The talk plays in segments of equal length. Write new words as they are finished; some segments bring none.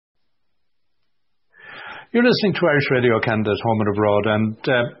You're listening to Irish Radio Canada at home and abroad, and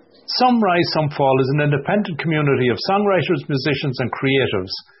Some Rise, Some Fall is an independent community of songwriters, musicians and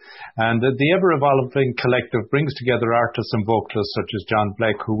creatives. And the ever-evolving collective brings together artists and vocalists such as John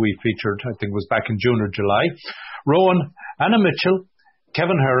Blake, who we featured, I think it was back in June or July, Rowan, Anna Mitchell,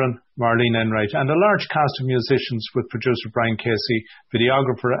 Kevin Heron, Marlene Enright, and a large cast of musicians with producer Brian Casey,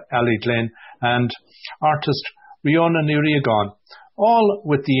 videographer Ali Glynn, and artist Riona Niriagon, all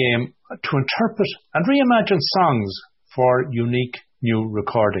with the aim to interpret and reimagine songs for unique new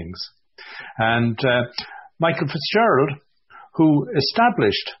recordings. And Michael Fitzgerald, who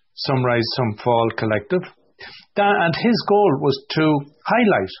established Some Rise, Some Fall collective, and his goal was to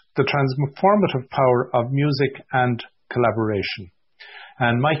highlight the transformative power of music and collaboration.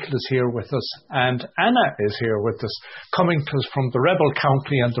 And Michael is here with us, and Anna is here with us, coming to us from the rebel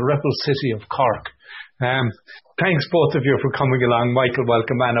county and the rebel city of Cork. Thanks both of you for coming along. Michael,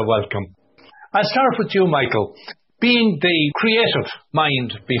 welcome. Anna, welcome. I'll start with you, Michael. Being the creative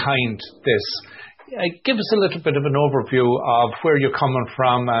mind behind this, give us a little bit of an overview of where you're coming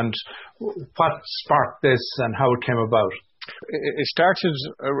from and what sparked this and how it came about. It started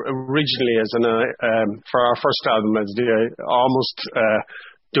originally as for our first album as almost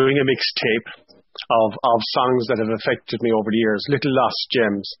doing a mixtape of songs that have affected me over the years, little lost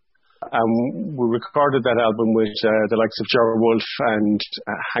gems. We recorded that album with the likes of Gerard Wolfe and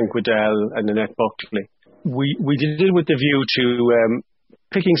Hank Waddell and Annette Buckley. We did it with the view to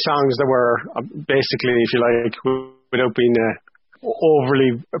picking songs that were basically, if you like, without being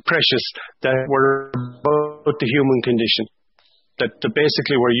overly precious, that were about the human condition. That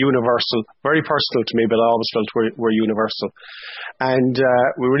basically were universal, very personal to me, but I always felt were universal. And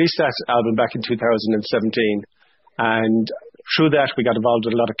we released that album back in 2017. And through that, we got involved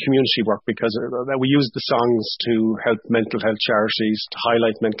in a lot of community work because we used the songs to help mental health charities, to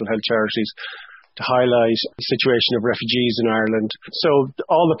highlight mental health charities, to highlight the situation of refugees in Ireland. So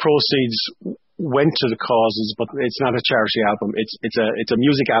all the proceeds went to the causes, but it's not a charity album. It's a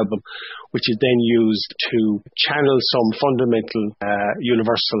music album, which is then used to channel some fundamental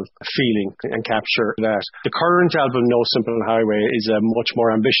universal feeling and capture that. The current album, No Simple Highway, is a much more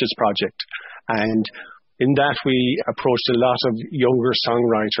ambitious project, and in that, we approached a lot of younger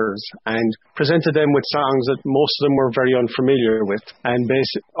songwriters and presented them with songs that most of them were very unfamiliar with, and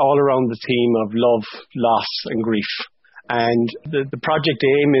all around the theme of love, loss, and grief. And the project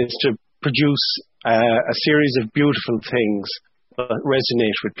aim is to produce a series of beautiful things that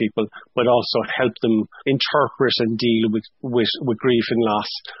resonate with people, but also help them interpret and deal with grief and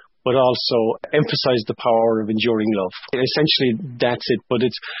loss, but also emphasize the power of enduring love. Essentially, that's it. But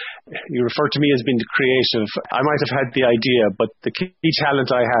you refer to me as being the creative. I might have had the idea, but the key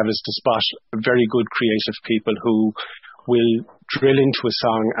talent I have is to spot very good creative people who will drill into a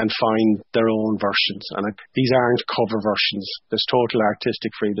song and find their own versions. And these aren't cover versions. There's total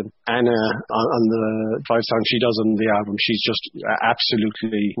artistic freedom. Anna, on the 5 songs she does on the album, she's just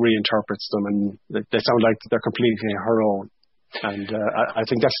absolutely reinterprets them, and they sound like they're completely her own. And I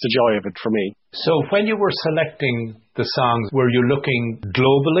think that's the joy of it for me. So when you were selecting the songs, were you looking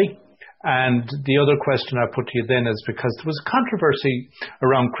globally? And the other question I put to you then is because there was a controversy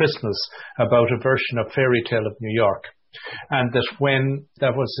around Christmas about a version of Fairy Tale of New York. And that when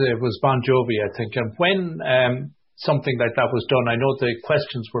it was Bon Jovi, I think, and when something like that was done, I know the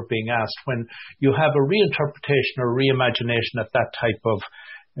questions were being asked, when you have a reinterpretation or reimagination at that type of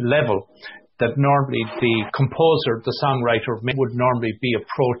level, that normally the composer, the songwriter, would normally be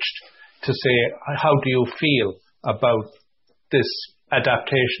approached to say, how do you feel about this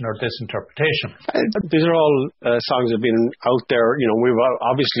adaptation or this interpretation? These are all songs that have been out there. You know,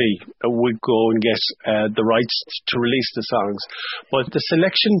 would go and get the rights to release the songs. But the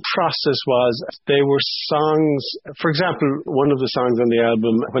selection process was, they were songs, for example, one of the songs on the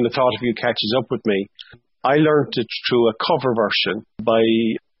album, When the Thought of You Catches Up With Me, I learned it through a cover version by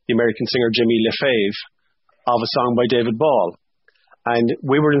the American singer Jimmy LaFave of a song by David Ball. And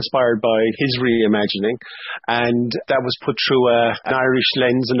we were inspired by his reimagining, and that was put through an Irish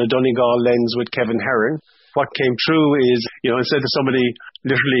lens and a Donegal lens with Kevin Heron. What came true is, instead of somebody,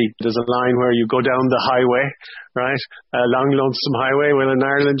 literally, there's a line where you go down the highway, right? A long, lonesome highway. Well, in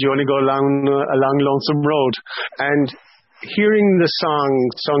Ireland, you only go along a long, lonesome road. And hearing the song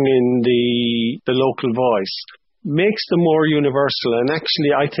sung in the local voice makes them more universal. And actually,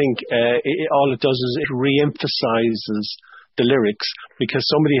 I think all it does is it re-emphasizes the lyrics, because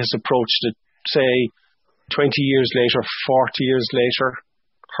somebody has approached it, say, 20 years later, 40 years later,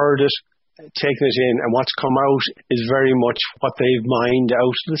 heard it, taken it in, and what's come out is very much what they've mined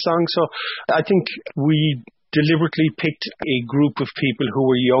out of the song. So I think we deliberately picked a group of people who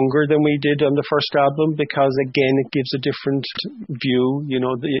were younger than we did on the first album because, again, it gives a different view. You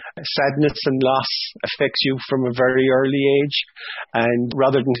know, the sadness and loss affects you from a very early age. And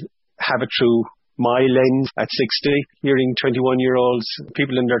rather than have it through my lens at 60, hearing 21-year-olds,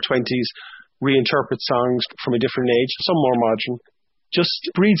 people in their 20s, reinterpret songs from a different age, some more modern,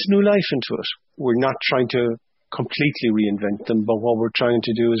 just breathes new life into it. We're not trying to completely reinvent them, but what we're trying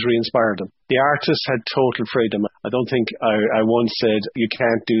to do is re-inspire them. The artist had total freedom. I don't think I once said, you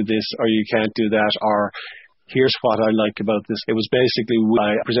can't do this or you can't do that, or here's what I like about this. It was basically,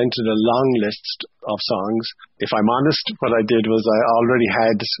 I presented a long list of songs. If I'm honest, what I did was I already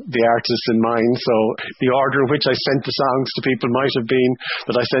had the artist in mind, so the order in which I sent the songs to people might have been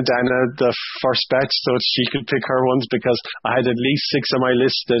that I sent Anna the first batch so that she could pick her ones, because I had at least 6 on my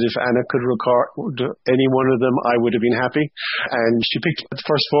list that if Anna could record any one of them, I would have been happy. And she picked the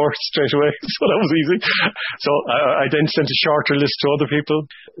first 4 straight away, so that was easy. So I then sent a shorter list to other people.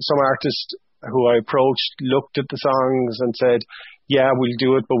 Some artists who I approached looked at the songs and said, yeah, we'll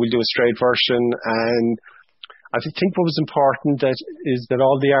do it, but we'll do a straight version. And I think what was important is that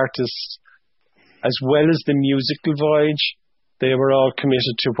all the artists, as well as the musical voyage, they were all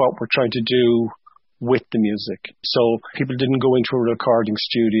committed to what we're trying to do with the music. So people didn't go into a recording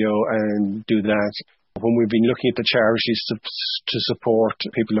studio and do that. When we've been looking at the charities to support,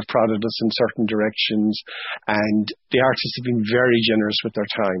 people have prodded us in certain directions, and the artists have been very generous with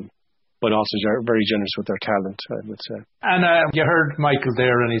their time, but also very generous with their talent, I would say. And you heard Michael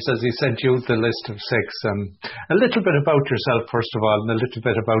there, and he says he sent you the list of 6. A little bit about yourself, first of all, and a little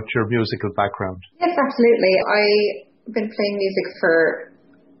bit about your musical background. Yes, absolutely. I've been playing music for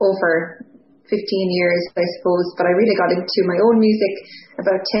over 15 years, I suppose, but I really got into my own music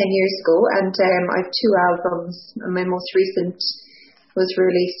about 10 years ago, and I have 2 albums. My most recent was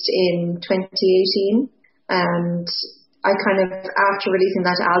released in 2018, and I kind of, after releasing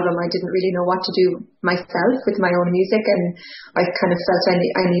that album, I didn't really know what to do myself with my own music, and I kind of felt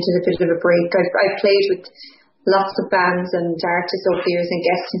I needed a bit of a break. I've played with lots of bands and artists over the years and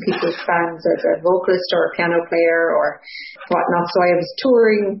guests in people's bands as a vocalist or a piano player or whatnot. So I was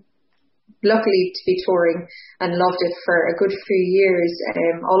touring, luckily to be touring, and loved it for a good few years,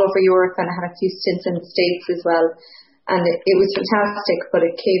 all over Europe, and I had a few stints in the States as well. And it was fantastic, but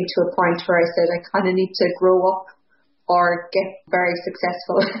it came to a point where I said I kind of need to grow up or get very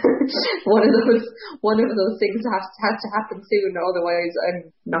successful. one of those things has to happen soon, otherwise I'm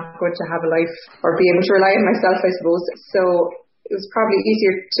not going to have a life or be able to rely on myself, I suppose. So it was probably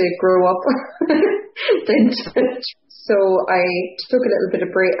easier to grow up than to. So I took a little bit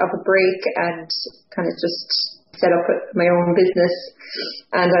of a break and kind of just set up my own business,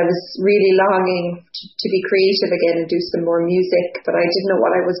 and I was really longing to be creative again and do some more music, but I didn't know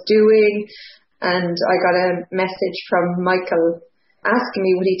what I was doing. And I got a message from Michael asking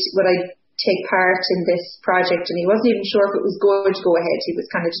me would I take part in this project, and he wasn't even sure if it was going to go ahead. He was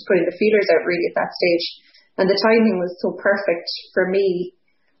kind of just putting the feelers out really at that stage, and the timing was so perfect for me.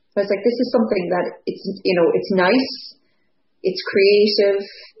 I was like, this is something that it's nice, it's creative,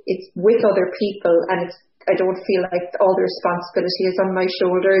 it's with other people, and I don't feel like all the responsibility is on my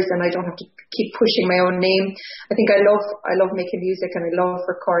shoulders, and I don't have to keep pushing my own name. I think I love making music, and I love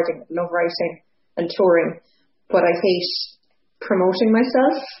recording, I love writing and touring, but I hate promoting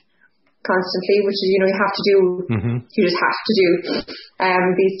myself constantly, which is, you have to do, you just have to do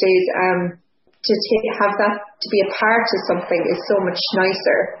these days. Have that, to be a part of something is so much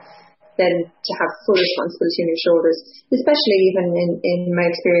nicer than to have full responsibility on your shoulders, especially even in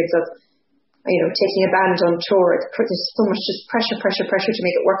my experience of, taking a band on tour. There's so much just pressure to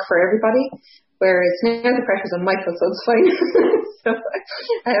make it work for everybody. Whereas now the pressure's on Michael, so it's fine. So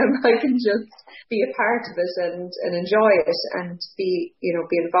I can just be a part of it and enjoy it and be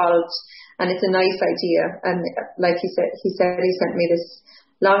involved. And it's a nice idea. And like he said he sent me this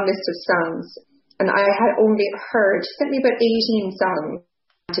long list of songs, and I had only sent me about 18 songs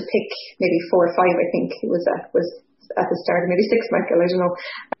to pick, maybe 4 or 5. I think it was at the start, maybe 6, Michael, I don't know.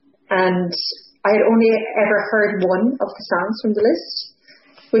 And I had only ever heard one of the songs from the list,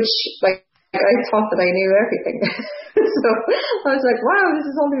 which I thought that I knew everything. So I was like, wow, this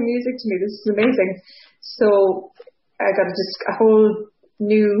is all new music to me. This is amazing. So I got a whole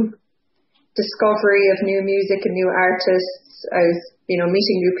new discovery of new music and new artists. I was,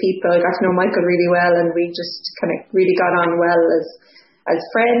 meeting new people. I got to know Michael really well, and we just kind of really got on well as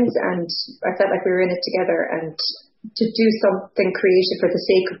friends, and I felt like we were in it together. And to do something creative for the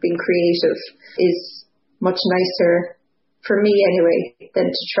sake of being creative is much nicer, for me anyway, than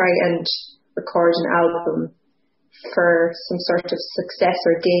to try and record an album for some sort of success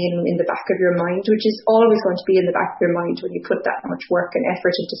or gain in the back of your mind, which is always going to be in the back of your mind when you put that much work and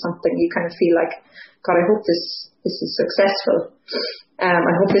effort into something. You kind of feel like, God, I hope this is successful.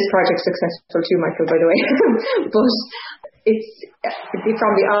 I hope this project's successful too, Michael, by the way. But it's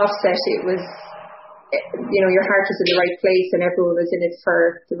from the offset, it was, your heart was in the right place and everyone was in it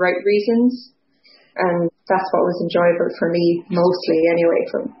for the right reasons. And that's what was enjoyable for me, mostly anyway,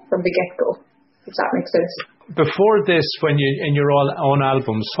 from the get-go, if that makes sense. Before this, when you in your own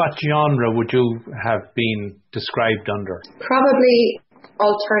albums, what genre would you have been described under? Probably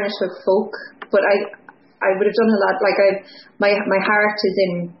alternative folk, but I would have done a lot. Like my heart is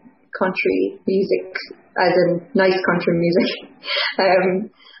in country music, as in nice country music.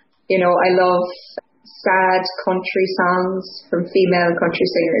 I love sad country songs from female country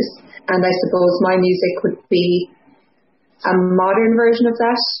singers, and I suppose my music would be a modern version of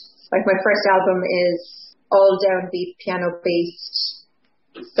that. Like my first album is all downbeat piano based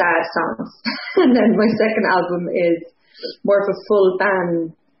sad songs, and then my second album is more of a full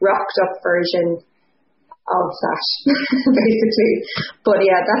band rocked up version of that, basically. But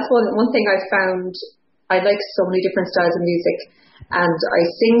yeah, that's one thing I found. I like so many different styles of music, and I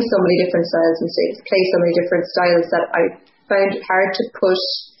sing so many different styles and play so many different styles that I found it hard to put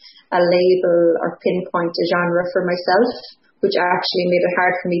a label or pinpoint a genre for myself, which actually made it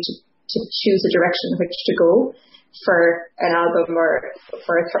hard for me to choose a direction in which to go for an album or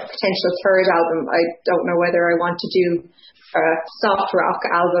for a potential third album. I don't know whether I want to do a soft rock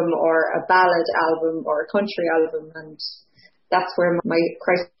album or a ballad album or a country album, and that's where my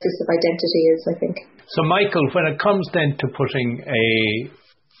crisis of identity is, I think. So Michael, when it comes then to putting a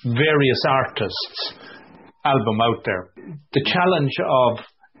various artists' album out there, the challenge of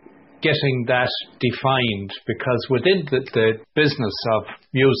getting that defined, because within the business of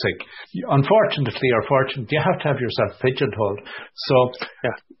music, unfortunately or fortunately, you have to have yourself pigeonholed. So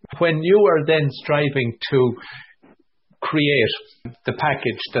when you are then striving to create the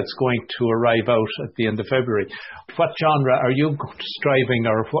package that's going to arrive out at the end of February, what genre are you striving,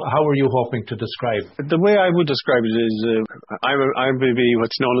 or how are you hoping to describe? The way I would describe it is I'm going to be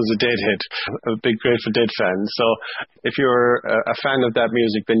what's known as a Deadhead, a big Grateful Dead fan. So if you're a fan of that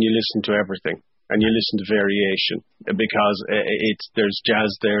music, then you listen to everything and you listen to variation, because there's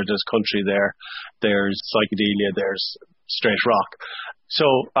jazz there, there's country there, there's psychedelia, there's straight rock. So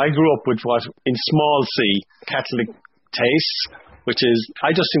I grew up with what in small c Catholic tastes, which is,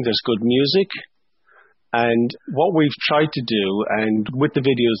 I just think there's good music. And what we've tried to do, and with the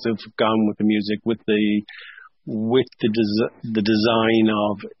videos that have gone with the music, with the design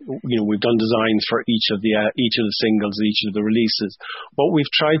of, we've done designs for each of the singles, each of the releases. What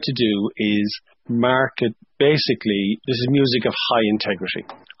we've tried to do is market, basically, this is music of high integrity,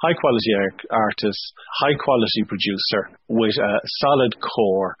 high quality artist, high quality producer with a solid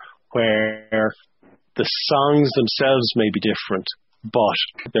core where the songs themselves may be different, but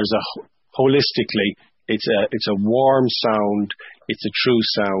there's holistically, it's a warm sound, it's a true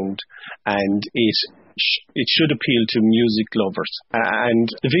sound, and it should appeal to music lovers. And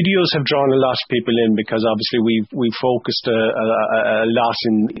the videos have drawn a lot of people in, because obviously we've focused a lot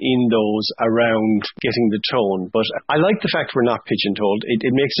in those around getting the tone. But I like the fact we're not pigeonholed.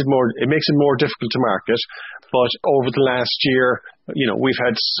 It makes it more difficult to market. But over the last year, we've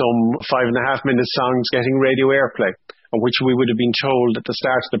had some 5.5-minute songs getting radio airplay, which we would have been told at the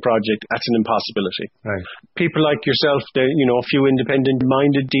start of the project, that's an impossibility. Right. People like yourself, a few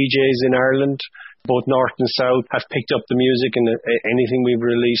independent-minded DJs in Ireland, both north and south, have picked up the music, and anything we've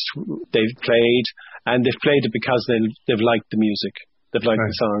released, they've played, and they've played it because they've liked the music. They've liked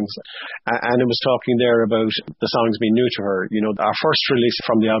the songs. And it was talking there about the songs being new to her. Our first release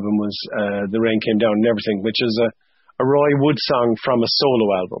from the album was The Rain Came Down and Everything, which is a Roy Wood song from a solo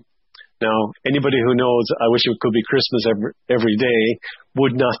album. Now, anybody who knows I Wish It Could Be Christmas every day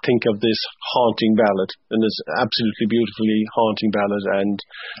would not think of this haunting ballad. And it's absolutely beautifully haunting ballad. And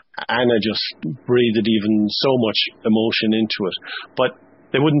Anna just breathed even so much emotion into it. But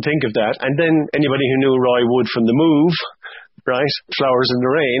they wouldn't think of that. And then anybody who knew Roy Wood from The Move, right, Flowers in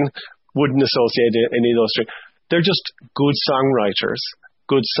the Rain, wouldn't associate any of those three. They're just good songwriters,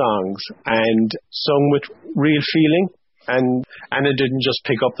 good songs, and sung with real feeling. And Anna didn't just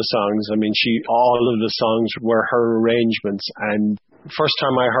pick up the songs. I mean, all of the songs were her arrangements. And first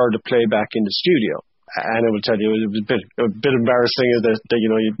time I heard a playback in the studio, Anna will tell you it was a bit embarrassing that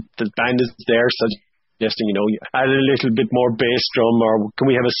the band is there suggesting, add a little bit more bass drum, or can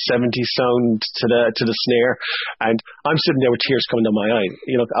we have a 70s sound to the snare? And I'm sitting there with tears coming down my eyes,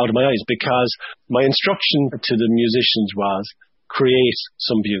 out of my eyes, because my instruction to the musicians was create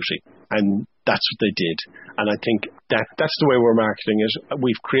some beauty. And That's what they did. And I think that's the way we're marketing it.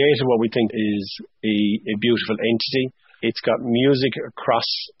 We've created what we think is a beautiful entity. It's got music across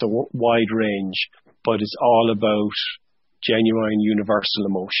the wide range, but it's all about genuine universal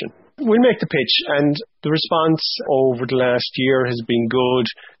emotion. We'll make the pitch, and the response over the last year has been good.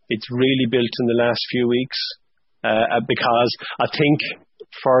 It's really built in the last few weeks, because I think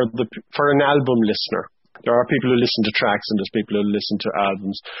for an album listener, there are people who listen to tracks and there's people who listen to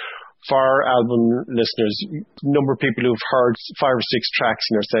albums. For our album listeners, number of people who've heard 5 or 6 tracks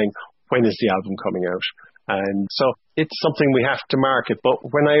and are saying, when is the album coming out? And so it's something we have to market. But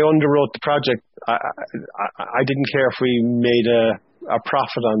when I underwrote the project, I didn't care if we made a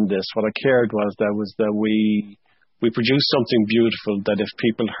profit on this. What I cared was that we produced something beautiful that if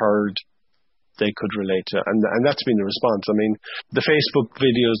people heard, they could relate to. And that's been the response. I mean, the Facebook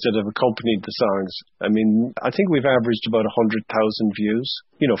videos that have accompanied the songs, I mean, I think we've averaged about 100,000 views,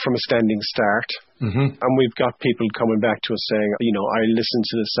 from a standing start. Mm-hmm. And we've got people coming back to us saying, I listen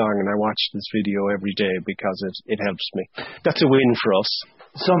to this song and I watch this video every day because it helps me. That's a win for us.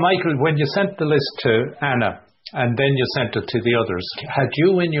 So, Michael, when you sent the list to Anna and then you sent it to the others, had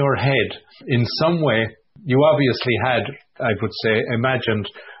you in your head, in some way, you obviously had, I would say, imagined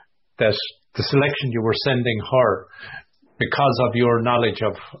that the selection you were sending her, because of your knowledge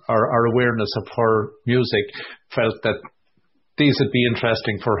of or awareness of her music, felt that these would be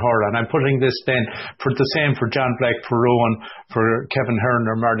interesting for her. And I'm putting this then for the same for John Black, for Rowan, for Kevin Hearn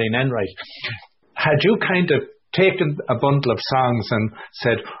or Marlene Enright. Had you kind of taken a bundle of songs and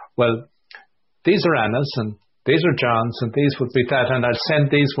said, well, these are Anna's and these are John's and these would be that, and I'll send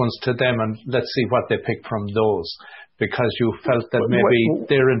these ones to them and let's see what they pick from those, because you felt that maybe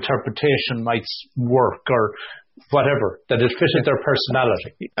their interpretation might work or whatever, that it fitted their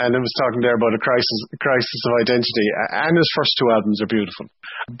personality. And I was talking there about a crisis of identity. Anna's first 2 albums are beautiful.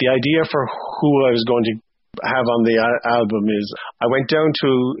 The idea for who I was going to have on the album is, I went down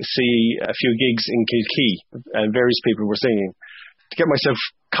to see a few gigs in Kilkee and various people were singing. To get myself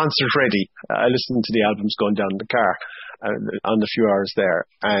concert ready, I listened to the albums going down in the car on the few hours there.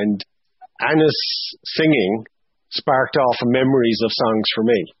 And Anna's singing sparked off memories of songs for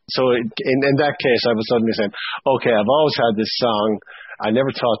me. So in that case, I was suddenly saying, okay, I've always had this song. I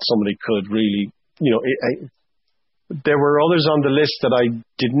never thought somebody could really, there were others on the list that I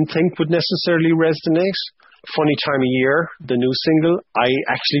didn't think would necessarily resonate. Funny Time of Year, the new single, I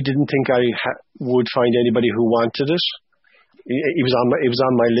actually didn't think I would find anybody who wanted it. It was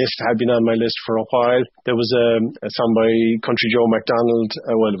on my list, had been on my list for a while. There was a song by Country Joe McDonald,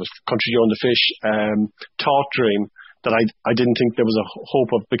 it was Country Joe and the Fish, Thought Dream, that I didn't think there was a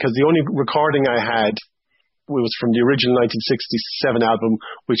hope of, because the only recording I had was from the original 1967 album,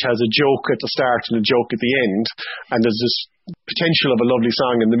 which has a joke at the start and a joke at the end, and there's this potential of a lovely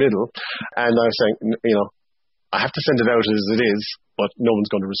song in the middle. And I was saying, I have to send it out as it is, but no one's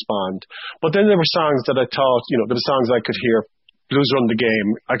going to respond. But then there were songs that I thought, there were songs I could hear, Blues Run the Game,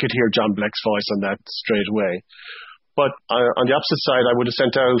 I could hear John Black's voice on that straight away. But on the opposite side, I would have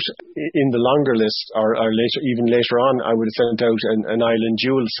sent out, in the longer list, or later on, I would have sent out an Island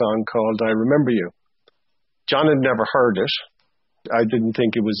Jewel song called I Remember You. John had never heard it. I didn't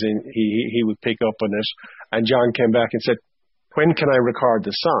think it was he would pick up on it. And John came back and said, when can I record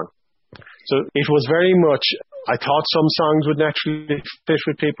this song? So it was very much, I thought some songs would naturally fit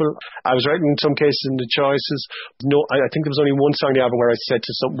with people. I was right in some cases in the choices. No, I think there was only one song on the album where I said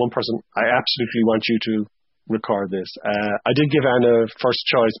to one person, I absolutely want you to record this. I did give Anna first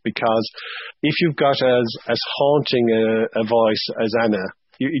choice because if you've got as haunting a voice as Anna,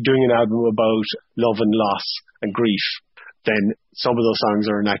 you're doing an album about love and loss and grief, then some of those songs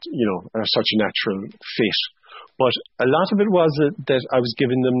are such a natural fit. But a lot of it was that I was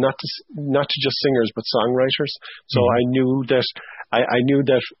giving them not to just singers but songwriters. So I knew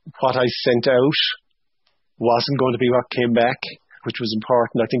that what I sent out wasn't going to be what came back, which was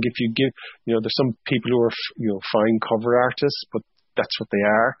important. I think if you give, there's some people who are fine cover artists, but that's what they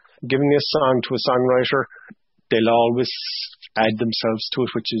are. Giving a song to a songwriter, they'll always add themselves to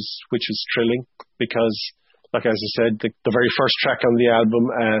it, which is thrilling, because, like as I said, the very first track on the album,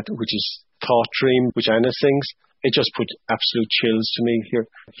 which is Thought Dream, which Anna sings, it just put absolute chills to me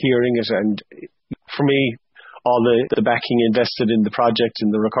hearing it. And for me, all the backing invested in the project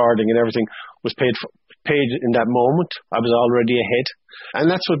and the recording and everything was paid in that moment. I was already ahead, and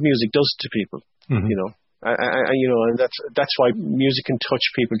that's what music does to people. Mm-hmm. And that's why music can touch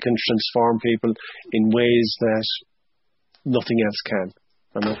people, can transform people in ways that nothing else can.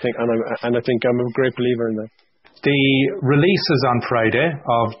 And I think I'm a great believer in that. The release is on Friday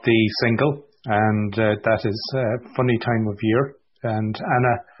of the single, and that is Funny Time of Year. And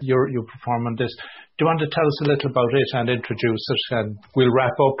Anna, you perform on this. Do you want to tell us a little about it and introduce it? And we'll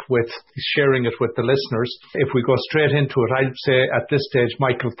wrap up with sharing it with the listeners. If we go straight into it, I'd say at this stage,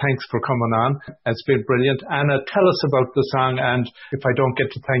 Michael, thanks for coming on. It's been brilliant. Anna, tell us about the song. And if I don't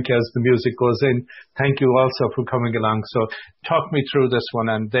get to thank you as the music goes in, thank you also for coming along. So talk me through this one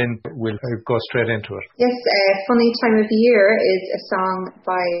and then we'll go straight into it. Yes, Funny Time of Year is a song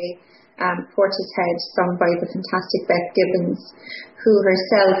by Portishead, sung by the fantastic Beth Gibbons, who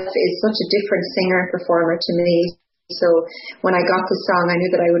herself is such a different singer-performer to me. So when I got the song, I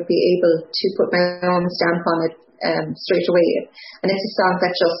knew that I would be able to put my own stamp on it straight away. And it's a song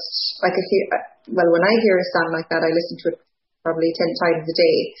that just, like, when I hear a song like that, I listen to it probably 10 times a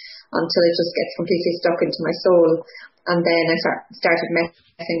day until it just gets completely stuck into my soul. And then I started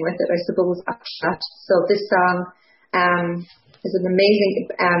messing with it, I suppose, after that. So this song is an amazing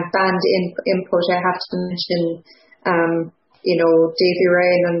band input. I have to mention, Davy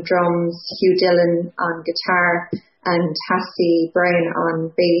Ryan on drums, Hugh Dillon on guitar, and Hassie Brown on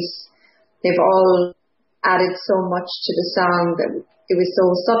bass. They've all added so much to the song that it was so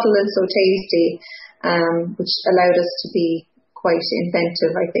subtle and so tasty, which allowed us to be quite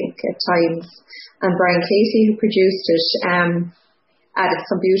inventive, I think, at times. And Brian Casey, who produced it, added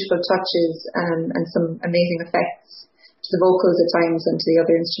some beautiful touches and some amazing effects to the vocals at times and to the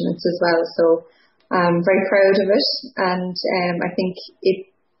other instruments as well. So I'm very proud of it, and I think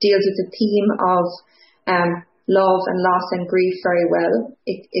it deals with the theme of love and loss and grief very well.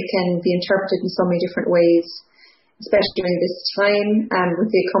 It can be interpreted in so many different ways, especially during this time, with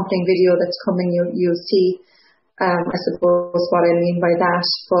the accompanying video that's coming. You'll see, I suppose, what I mean by that.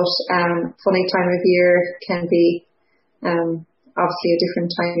 But Funny Time of Year can be obviously a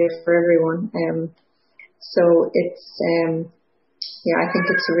different time year for everyone. So it's, I think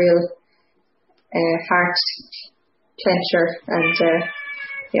it's a real heart clencher, and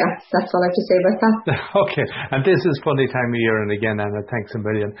that's all I have to say about that. Okay, and this is Funny Time of Year, and again, Anna, thanks a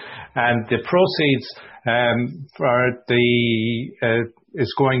million. And the proceeds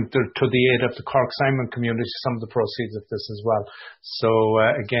is going to the aid of the Cork Simon community, some of the proceeds of this as well. So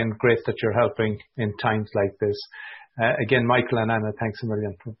again, great that you're helping in times like this. Again, Michael and Anna, thanks a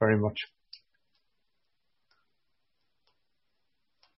million very much.